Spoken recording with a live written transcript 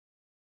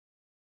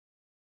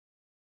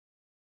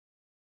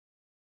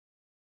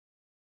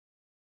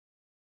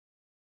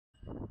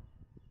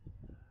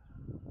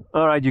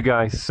All right, you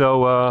guys.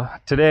 So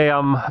today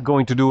I'm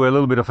going to do a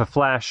little bit of a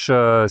flash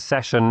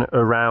session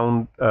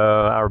around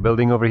our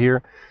building over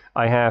here.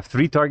 I have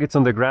 3 targets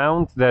on the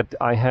ground that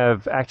I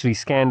have actually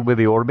scanned with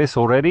the Orbis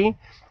already.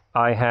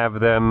 I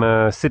have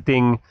them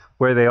sitting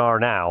where they are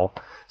now.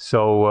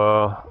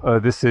 So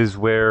this is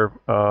where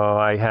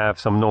I have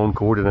some known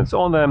coordinates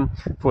on them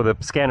for the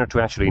scanner to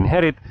actually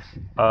inherit.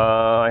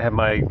 I have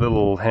my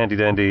little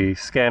handy-dandy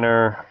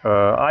scanner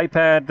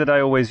iPad that I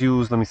always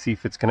use. Let me see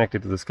if it's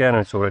connected to the scanner.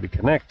 It's already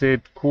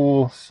connected.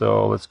 Cool.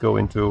 So let's go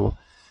into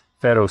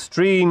FARO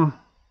Stream.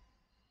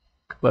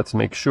 Let's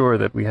make sure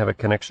that we have a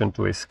connection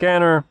to a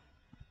scanner.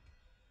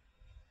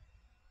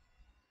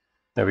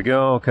 There we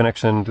go,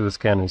 connection to the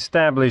scanner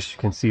established. You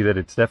can see that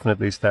it's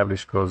definitely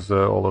established because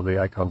all of the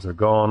icons are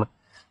gone.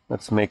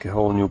 Let's make a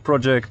whole new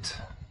project.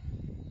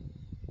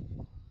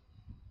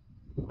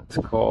 Let's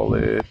call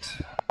it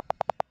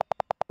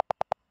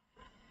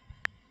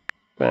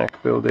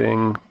back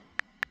building.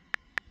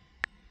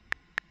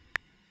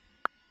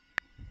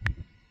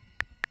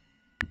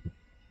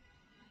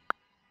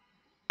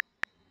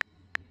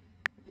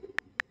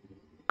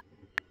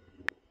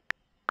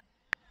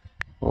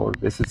 Or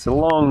this, it's a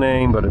long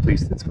name, but at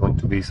least it's going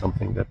to be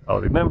something that I'll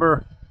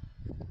remember.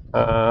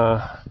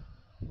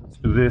 Let's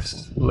do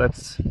this.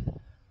 Let's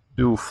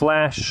do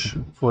Flash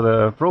for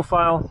the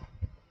profile.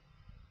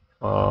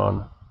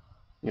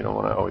 You don't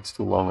want to, oh, it's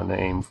too long a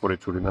name for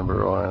it to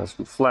remember. Let's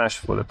do Flash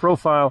for the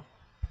profile.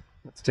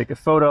 Let's take a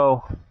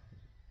photo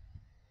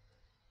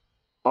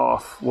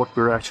of what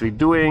we're actually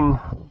doing.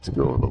 Let's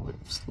go a little bit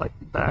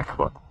slightly back,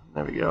 but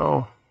there we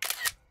go.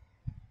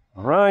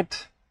 All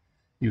right.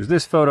 Use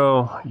this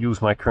photo,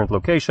 use my current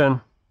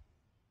location,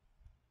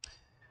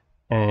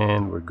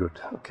 and we're good.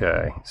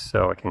 Okay,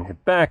 so I can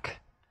hit back.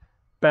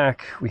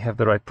 We have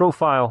the right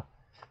profile.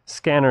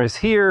 Scanner is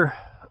here.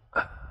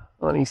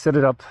 Let me set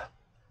it up.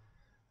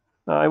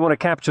 I want to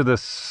capture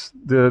this,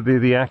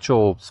 the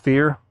actual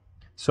sphere,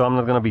 so I'm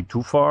not going to be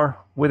too far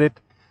with it.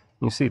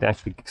 You see it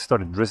actually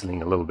started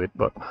drizzling a little bit,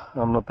 but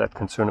I'm not that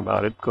concerned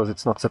about it because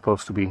it's not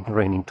supposed to be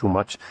raining too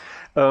much.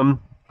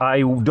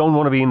 I don't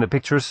want to be in the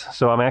pictures,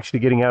 so I'm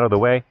actually getting out of the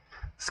way.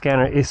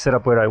 Scanner is set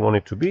up where I want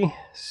it to be,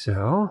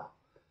 so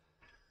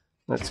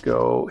let's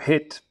go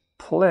hit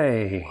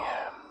play.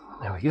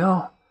 There we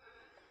go.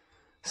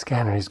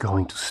 Scanner is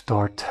going to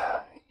start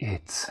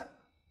its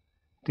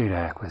data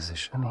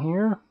acquisition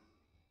here.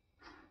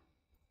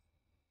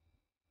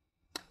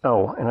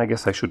 Oh, and I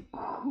guess I should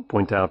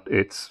point out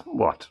it's,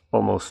 what,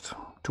 almost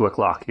 2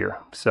 o'clock here,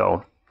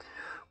 so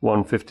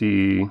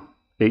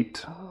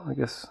 1:58, I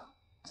guess.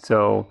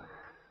 So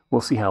we'll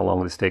see how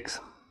long this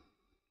takes.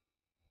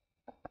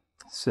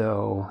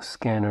 So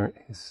scanner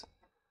is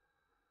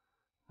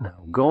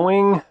now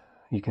going.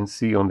 You can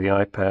see on the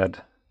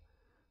iPad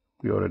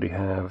we already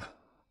have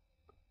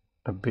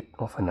a bit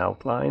of an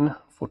outline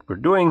of what we're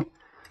doing.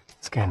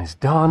 Scan is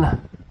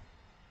done.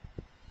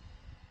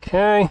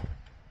 Okay.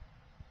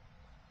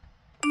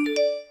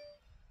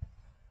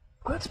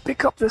 Let's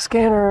pick up the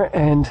scanner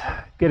and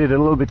get it a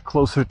little bit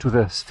closer to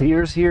the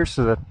spheres here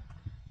so that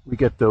we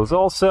get those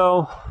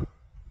also.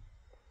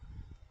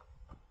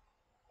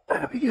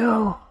 There we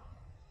go.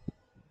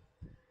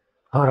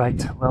 All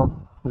right,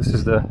 well, this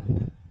is the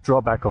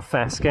drawback of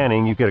fast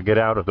scanning. You gotta get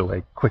out of the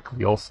way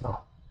quickly also.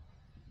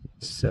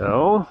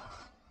 So,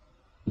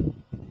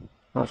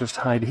 I'll just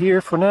hide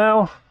here for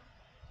now.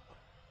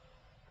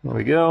 There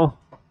we go.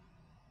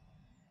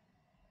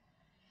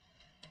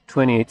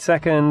 28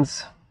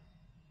 seconds.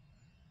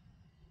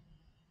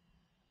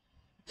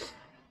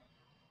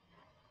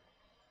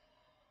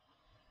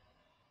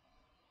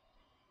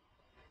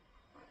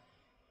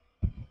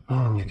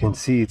 And you can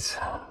see it's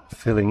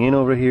filling in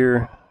over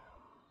here.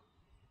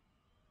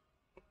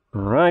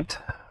 All right,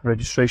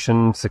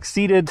 registration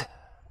succeeded,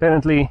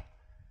 apparently.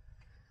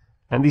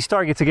 And these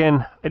targets,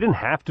 again, I didn't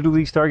have to do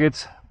these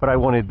targets, but I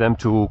wanted them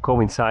to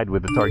coincide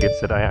with the targets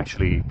that I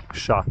actually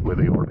shot with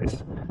the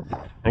Orbis.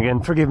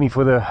 Again, forgive me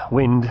for the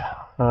wind,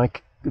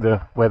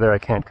 the weather I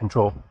can't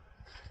control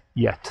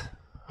yet.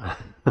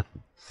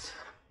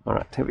 All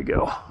right, here we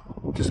go.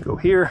 We'll just go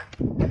here.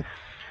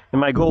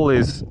 And my goal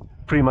is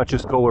pretty much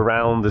just go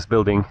around this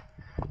building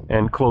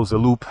and close the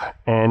loop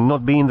and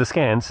not be in the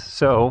scans.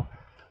 So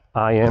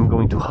I am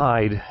going to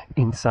hide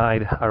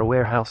inside our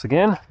warehouse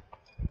again.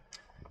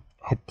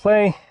 Hit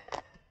play.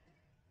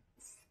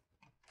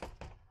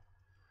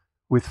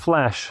 With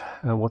Flash,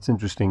 what's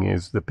interesting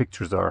is the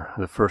pictures are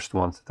the first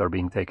ones that are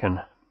being taken.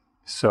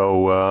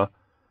 So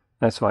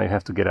that's why you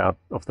have to get out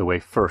of the way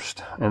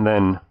first. And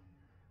then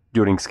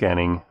during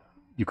scanning,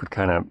 you could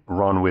kind of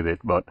run with it,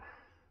 but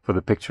for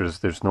the pictures,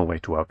 there's no way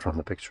to outrun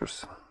the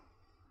pictures.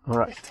 All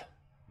right.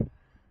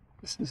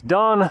 This is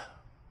done.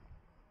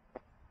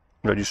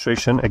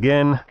 Registration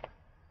again.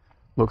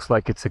 Looks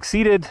like it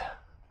succeeded.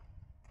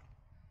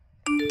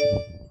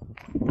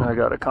 I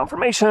got a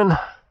confirmation.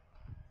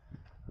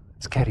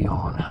 Let's carry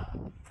on.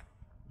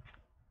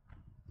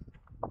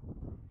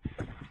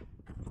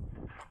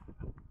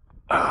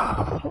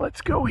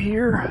 Let's go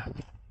here.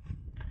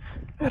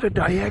 At a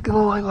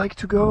diagonal, I like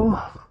to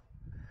go.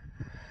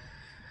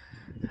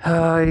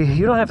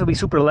 You don't have to be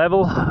super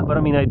level, but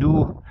I mean, I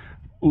do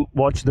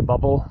watch the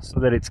bubble so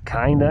that it's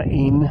kinda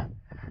in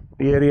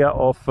the area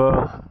of,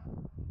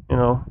 you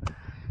know,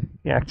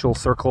 the actual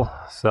circle,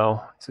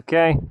 so it's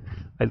okay.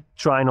 I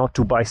try not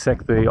to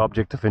bisect the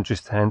object of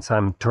interest, hence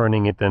I'm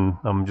turning it and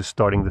I'm just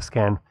starting the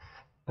scan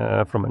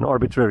from an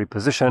arbitrary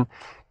position.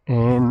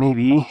 And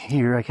maybe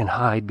here I can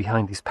hide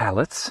behind these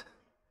pallets.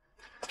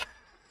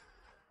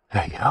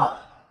 There you go.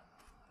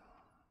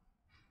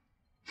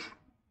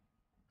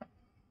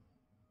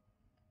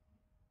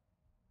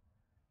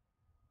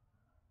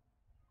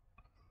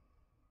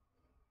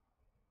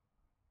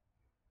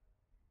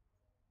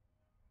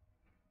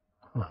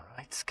 All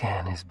right,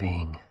 scan is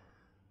being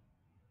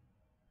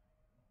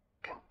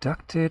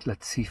conducted.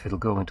 Let's see if it'll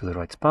go into the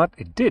right spot.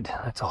 It did.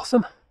 That's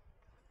awesome.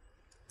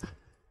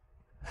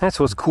 That's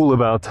what's cool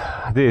about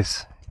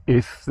this.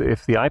 If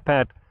the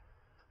iPad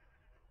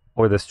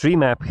or the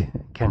Stream app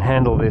can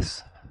handle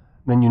this,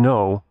 then you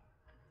know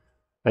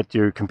that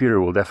your computer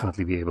will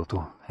definitely be able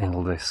to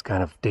handle this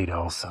kind of data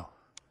also.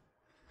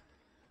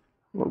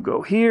 We'll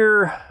go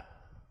here.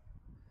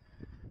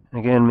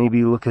 Again,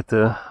 maybe look at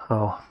the...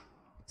 Oh,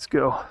 let's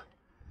go.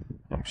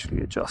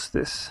 Actually adjust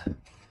this.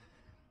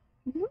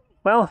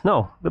 Well,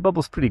 no, the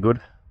bubble's pretty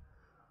good.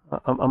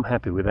 I'm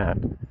happy with that.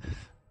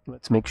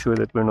 Let's make sure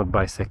that we're not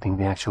bisecting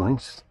the actual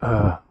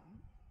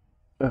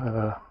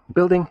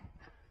building.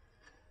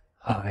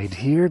 Hide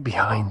here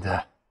behind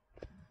the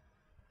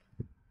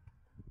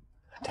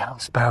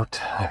downspout.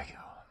 There we go.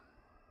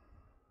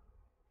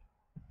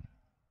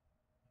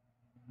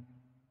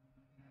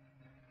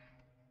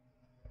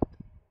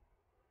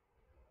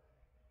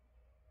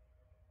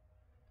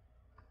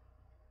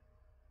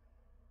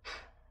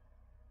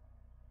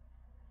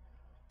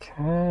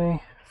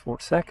 Okay, 4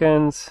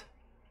 seconds.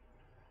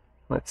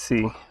 Let's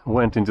see,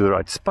 went into the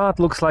right spot,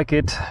 looks like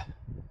it.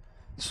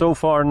 So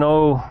far,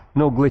 no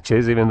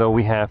glitches, even though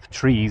we have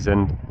trees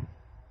and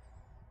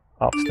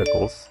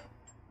obstacles.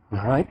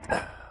 All right,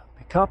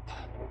 pick up.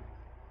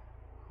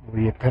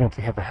 We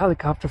apparently have a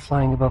helicopter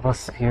flying above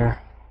us here.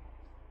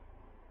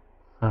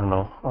 I don't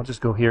know, I'll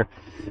just go here.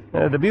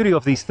 The beauty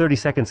of these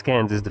 30-second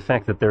scans is the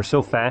fact that they're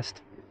so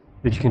fast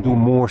that you can do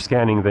more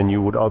scanning than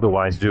you would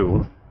otherwise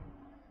do,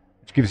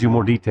 which gives you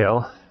more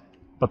detail.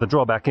 But the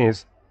drawback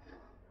is,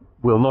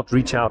 will not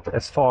reach out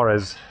as far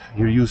as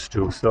you're used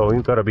to, so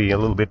you've got to be a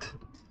little bit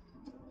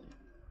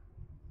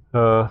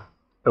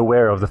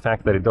aware of the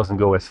fact that it doesn't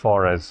go as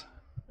far as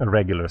a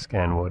regular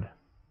scan would.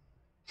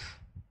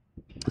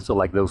 So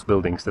like those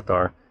buildings that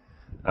are,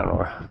 I don't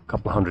know, a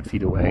couple hundred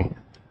feet away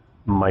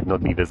might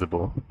not be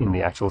visible in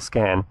the actual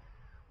scan,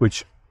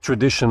 which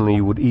traditionally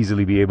you would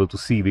easily be able to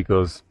see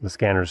because the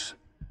scanner's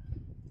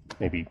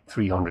maybe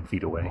 300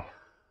 feet away.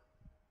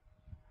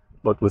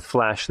 But with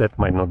Flash, that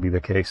might not be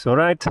the case. All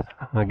right,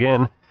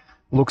 again,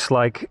 looks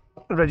like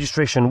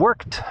registration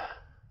worked.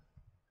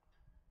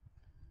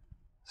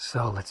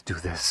 So let's do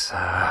this.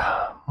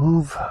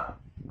 Move.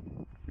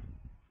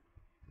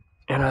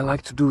 And I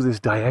like to do this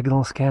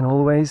diagonal scan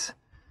always,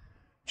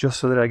 just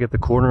so that I get the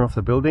corner of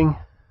the building.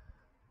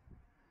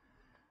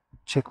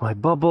 Check my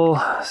bubble,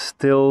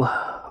 still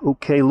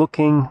okay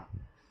looking.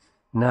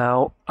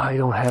 Now I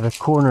don't have a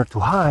corner to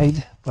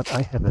hide, but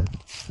I have a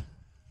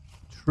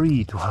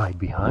tree to hide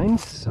behind,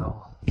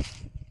 so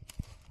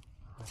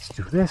let's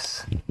do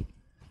this.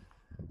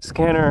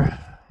 Scanner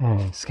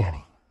and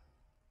scanning.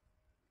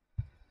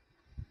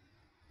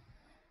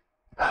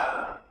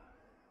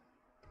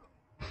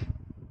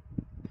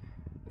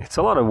 It's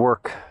a lot of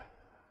work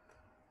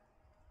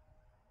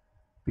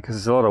because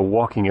it's a lot of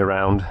walking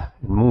around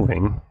and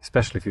moving,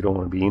 especially if you don't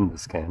want to be in the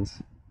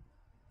scans.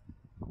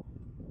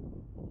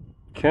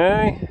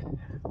 Okay,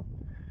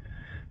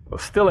 we're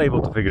still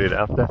able to figure it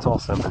out. That's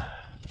awesome.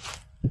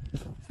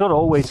 It's not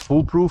always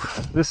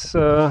foolproof, this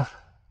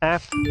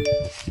app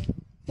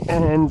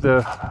and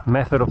the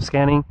method of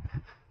scanning,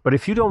 but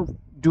if you don't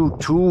do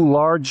too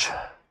large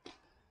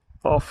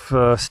of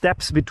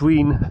steps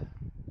between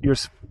your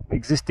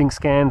existing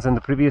scans and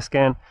the previous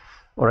scan,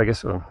 or I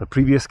guess the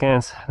previous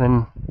scans,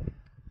 then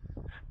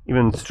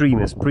even Stream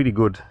is pretty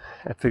good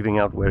at figuring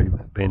out where you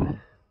have been.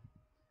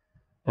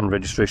 And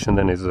registration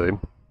then is a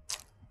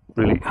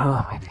really,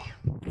 maybe,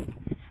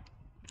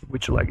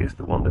 which leg is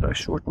the one that I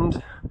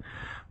shortened?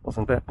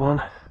 Wasn't that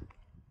one?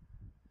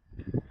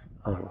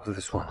 Oh, it was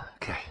this one.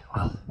 Okay,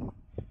 well,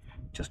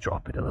 just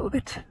drop it a little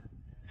bit.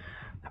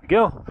 There we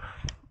go.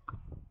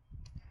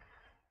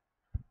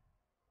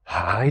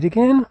 Hide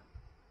again.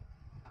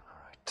 All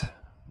right.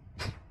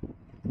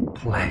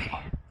 Play.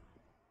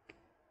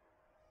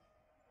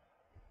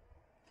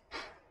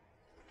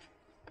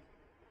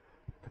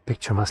 The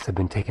picture must have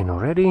been taken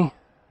already.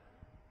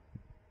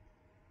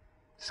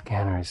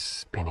 Scanner is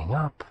spinning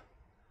up.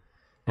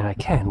 And I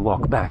can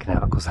walk back now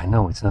because I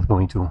know it's not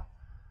going to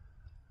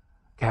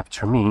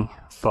capture me,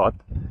 but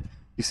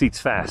you see it's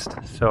fast,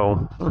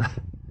 so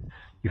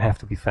you have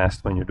to be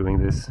fast when you're doing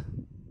this.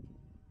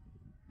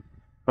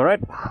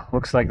 Alright,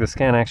 looks like the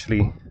scan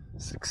actually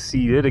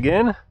succeeded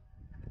again.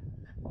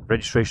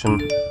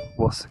 Registration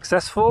was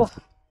successful.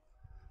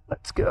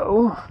 Let's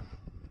go.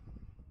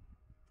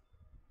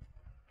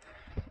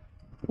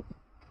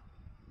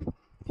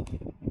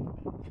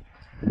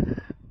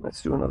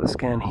 Let's do another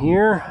scan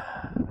here.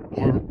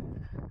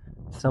 Again,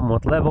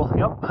 somewhat level.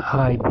 Yep,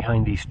 hide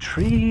behind these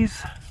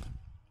trees.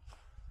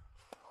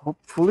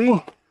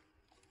 Hopefully.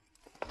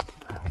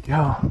 There we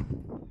go.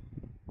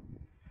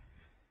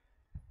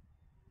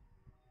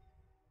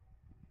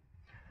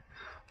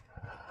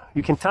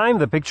 You can time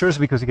the pictures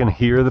because you can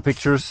hear the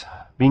pictures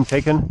being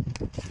taken.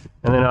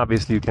 And then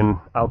obviously you can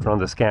outrun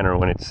the scanner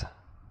when it's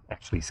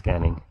actually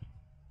scanning.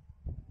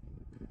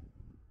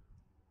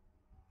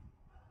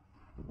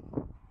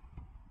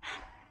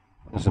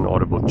 There's an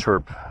audible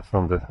chirp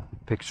from the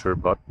picture,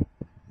 but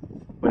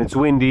when it's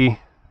windy,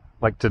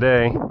 like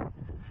today,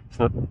 it's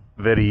not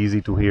very easy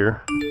to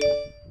hear.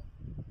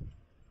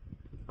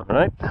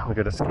 Alright, we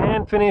got a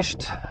scan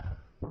finished.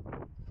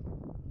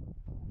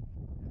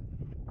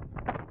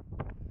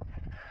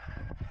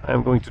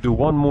 I'm going to do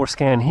one more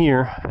scan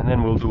here, and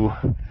then we'll do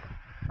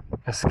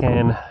a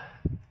scan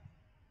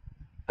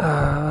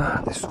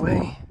this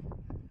way.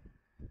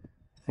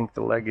 I think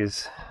the leg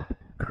is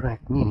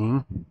correct,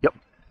 meaning, yep.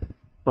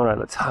 Alright,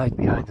 let's hide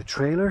behind the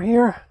trailer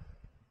here.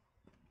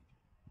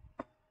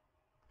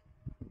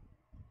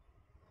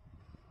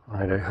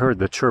 Alright, I heard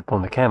the chirp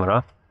on the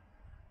camera,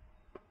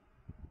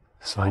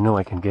 so I know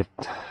I can get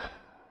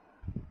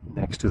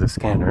next to the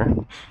scanner.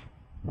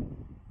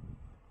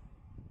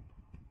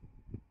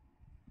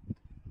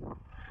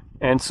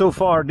 And so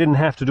far didn't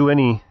have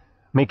to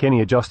make any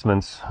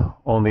adjustments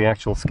on the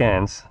actual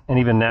scans, and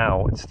even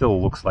now it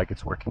still looks like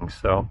it's working.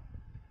 So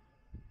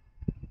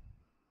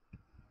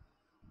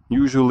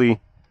usually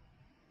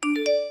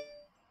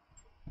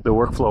the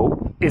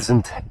workflow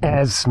isn't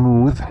as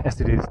smooth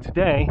as it is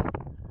today,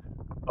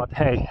 but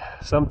hey,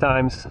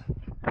 sometimes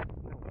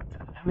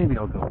maybe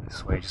I'll go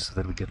this way just so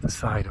that we get the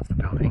side of the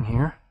building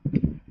here.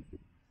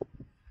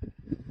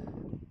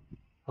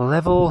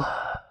 Level,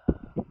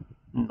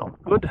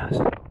 not good.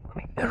 So let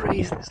me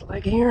erase this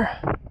leg here.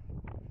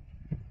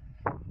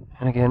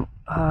 And again,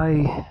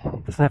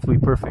 it doesn't have to be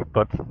perfect,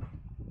 but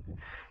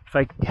if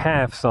I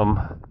have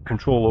some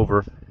control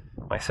over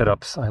my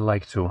setups, I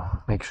like to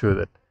make sure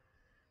that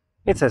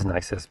it's as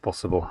nice as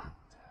possible.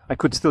 I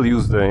could still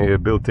use the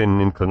built-in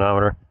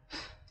inclinometer.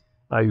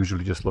 I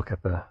usually just look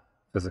at the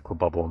physical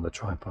bubble on the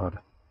tripod.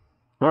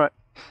 All right.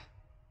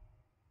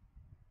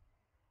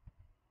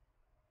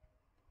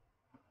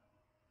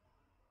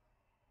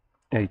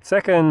 Eight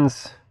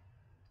seconds.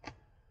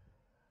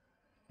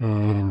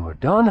 And we're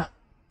done.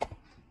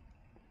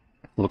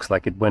 Looks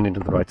like it went into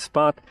the right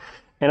spot.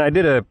 And I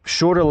did a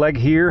shorter leg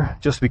here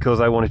just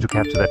because I wanted to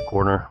capture that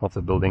corner of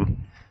the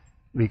building.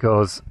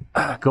 Because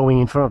going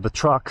in front of the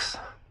trucks,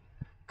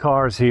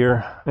 cars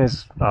here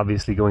is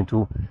obviously going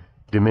to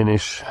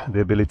diminish the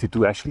ability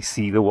to actually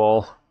see the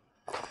wall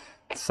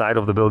side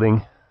of the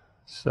building.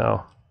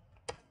 So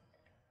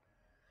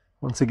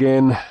once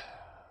again,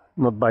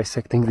 not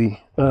bisecting the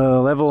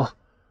level.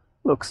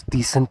 Looks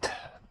decent.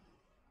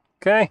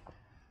 Okay,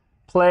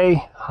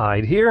 play,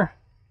 hide here.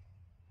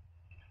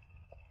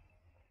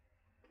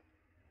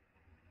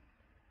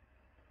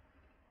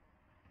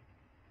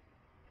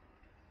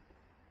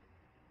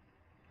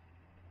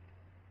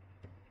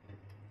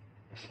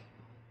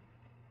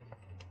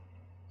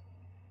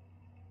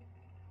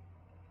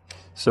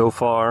 So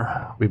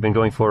far, we've been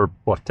going for,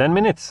 what, 10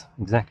 minutes?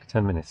 Exactly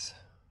 10 minutes.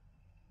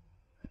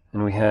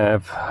 And we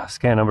have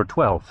scan number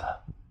 12.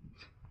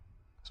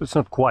 So it's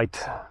not quite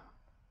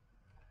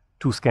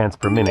 2 scans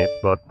per minute,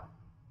 but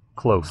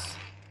close.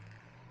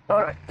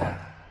 All right. I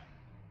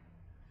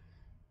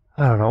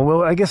don't know.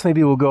 Well, I guess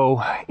maybe we'll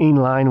go in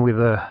line with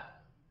the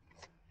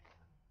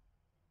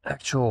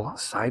actual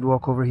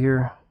sidewalk over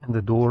here and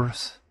the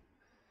doors.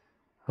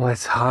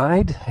 Let's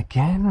hide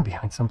again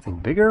behind something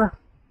bigger.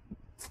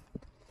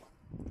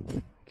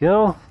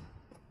 Go.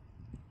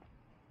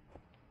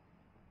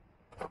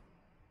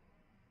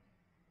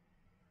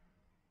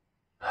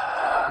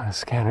 The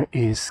scanner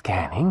is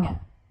scanning.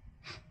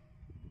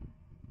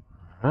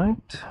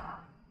 Right.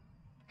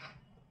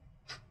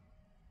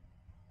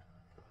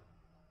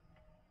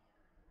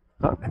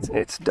 Oh,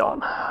 it's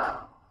done.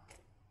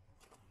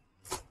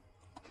 It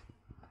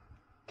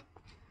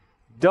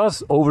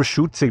does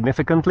overshoot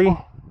significantly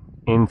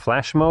in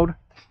flash mode,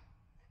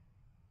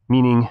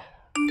 meaning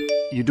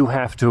you do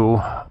have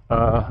to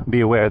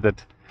be aware that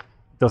it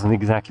doesn't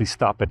exactly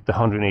stop at the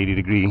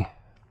 180-degree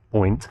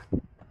point.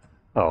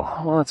 Oh,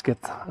 well, let's get...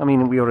 I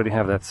mean, we already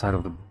have that side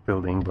of the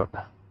building, but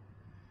we'll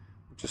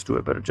just do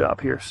a better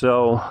job here.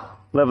 So,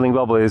 leveling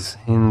bubble is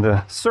in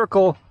the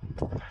circle.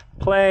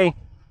 Play.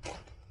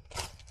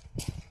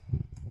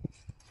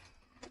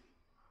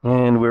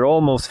 And we're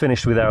almost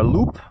finished with our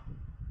loop.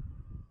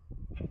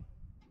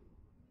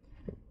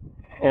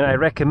 And I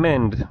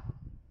recommend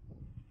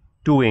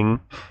doing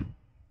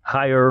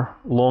higher,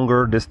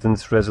 longer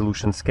distance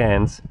resolution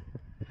scans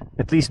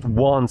at least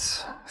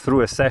once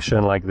through a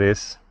session like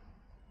this.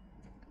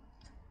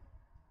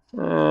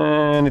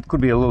 And it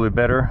could be a little bit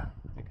better.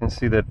 You can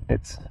see that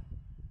it's...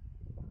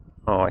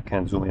 Oh, I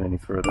can't zoom in any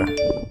further.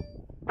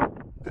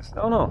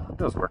 Oh no, it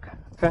does work.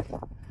 Okay.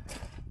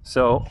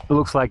 So it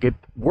looks like it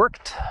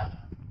worked.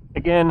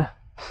 Again,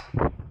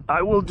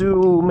 I will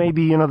do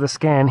maybe another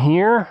scan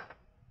here.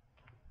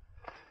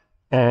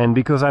 And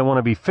because I want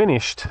to be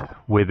finished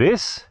with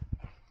this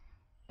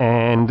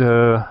and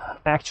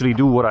actually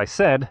do what I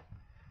said,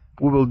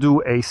 we will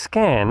do a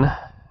scan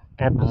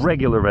at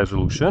regular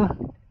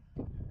resolution.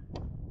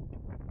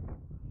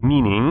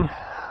 Meaning,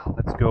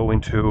 let's go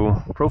into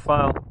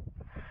profile.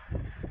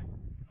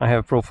 I have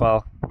a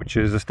profile which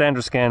is a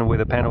standard scan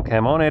with a panel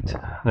cam on it.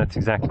 That's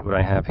exactly what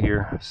I have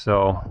here.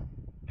 So,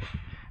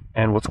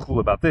 and what's cool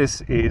about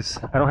this is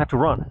I don't have to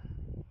run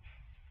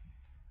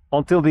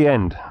until the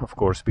end, of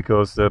course,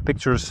 because the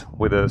pictures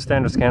with a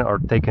standard scan are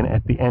taken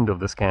at the end of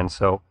the scan.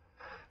 So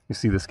you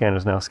see the scanner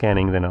is now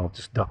scanning, then I'll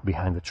just duck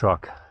behind the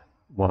truck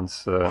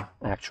once the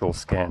actual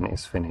scan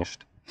is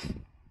finished.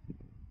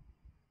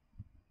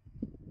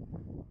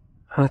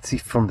 Let's see,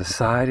 from the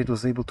side it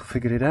was able to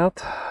figure it out.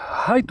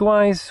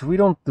 Height-wise, we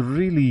don't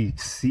really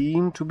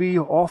seem to be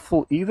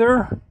awful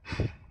either.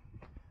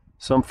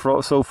 So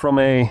from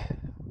a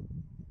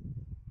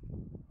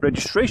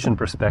registration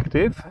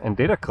perspective and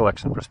data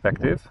collection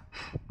perspective,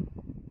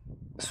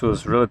 this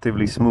was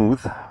relatively smooth,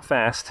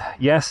 fast.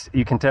 Yes,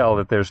 you can tell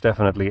that there's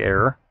definitely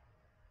error,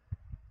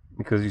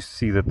 because you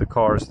see that the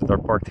cars that are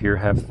parked here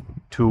have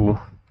two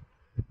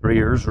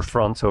rears or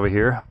fronts over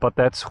here, but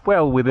that's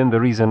well within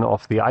the reason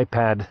of the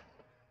iPad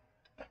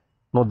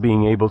not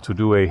being able to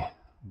do a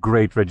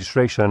great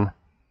registration,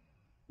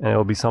 and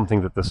it'll be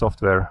something that the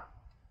software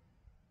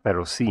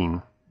FARO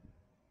Scene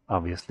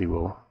obviously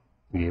will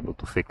be able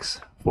to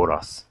fix for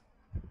us.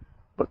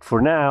 But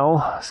for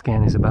now,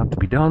 scan is about to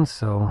be done,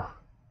 so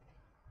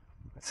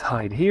let's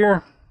hide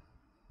here.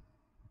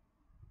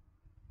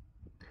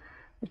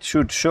 It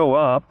should show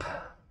up.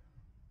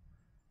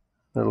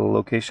 The little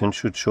location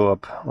should show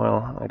up.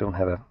 Well, I don't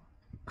have a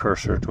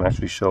cursor to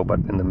actually show, but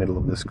in the middle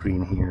of the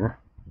screen here.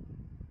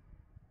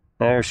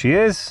 There she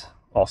is.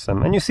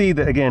 Awesome. And you see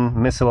that again,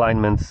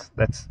 misalignments,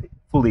 that's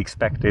fully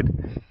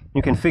expected.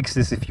 You can fix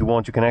this if you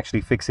want. You can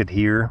actually fix it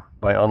here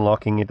by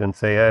unlocking it and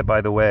say, hey,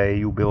 by the way,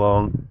 you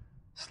belong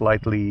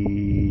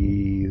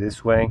slightly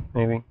this way,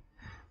 maybe.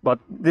 But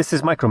this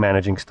is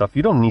micromanaging stuff.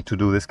 You don't need to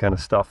do this kind of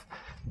stuff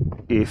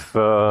if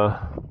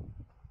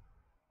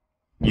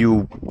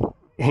you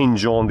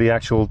hinge on the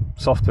actual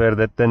software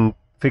that then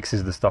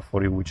fixes the stuff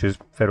for you, which is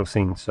FARO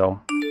Scene. So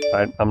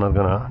I'm not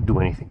gonna do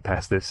anything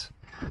past this.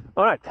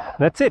 All right,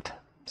 that's it.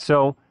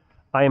 So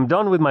I am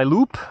done with my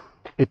loop.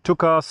 It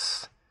took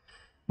us,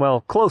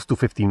 well, close to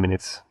 15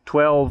 minutes,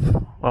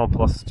 12, well,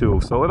 plus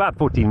 2, so about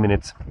 14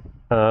 minutes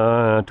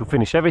to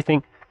finish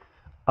everything.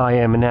 I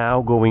am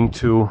now going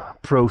to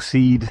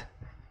proceed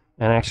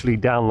and actually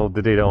download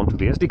the data onto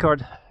the SD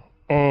card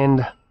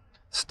and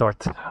start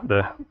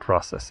the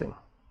processing.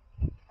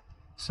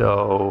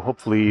 So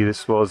hopefully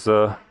this was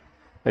a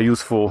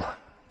useful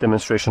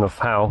demonstration of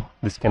how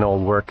this can all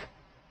work,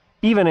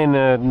 even in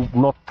a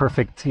not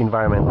perfect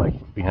environment like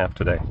we have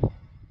today.